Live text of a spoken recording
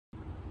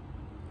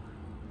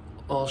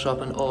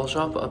Allshop and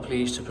Allshop are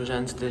pleased to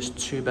present this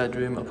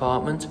 2-bedroom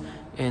apartment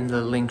in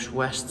the Links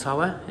West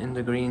Tower in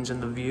the greens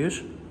and the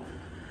views.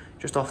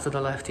 Just off to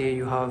the left here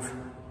you have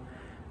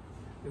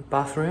a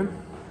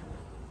bathroom,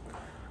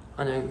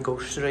 and then go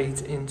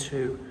straight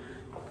into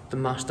the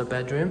master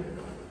bedroom.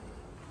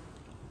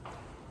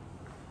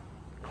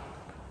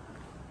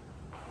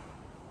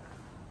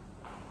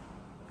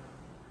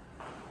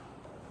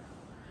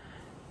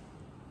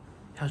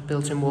 It has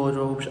built-in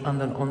wardrobes and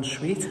an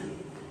ensuite.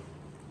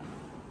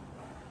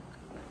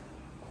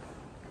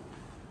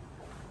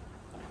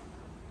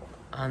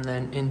 And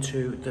then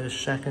into the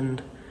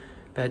second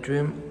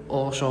bedroom,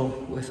 also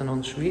with an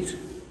ensuite.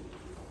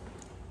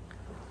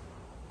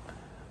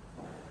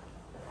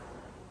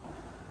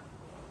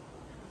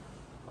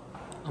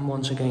 And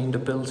once again, the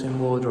built-in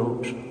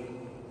wardrobes.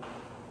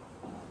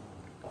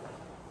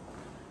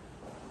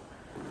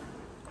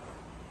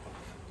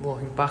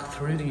 Walking back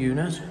through the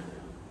unit,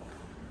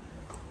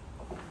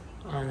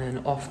 and then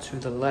off to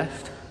the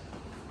left,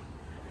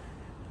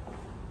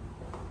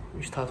 we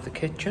just have the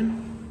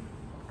kitchen.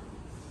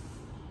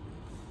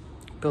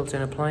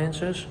 Built-in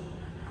appliances,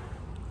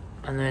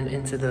 and then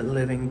into the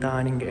living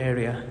dining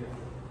area.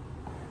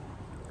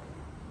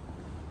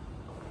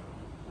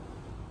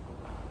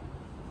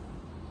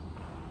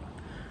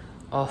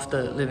 Off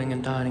the living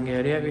and dining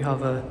area we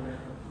have a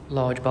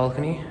large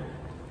balcony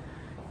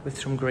with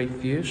some great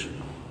views.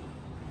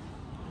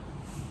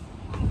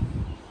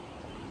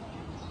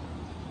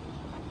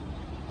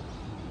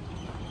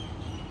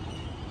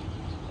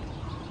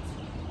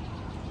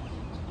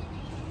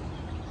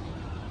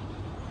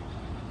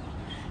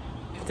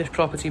 If this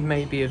property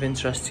may be of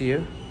interest to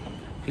you,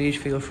 please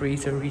feel free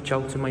to reach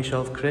out to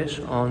myself, Chris,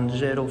 on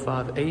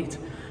 058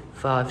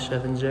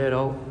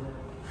 570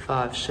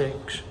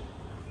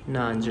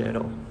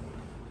 5690.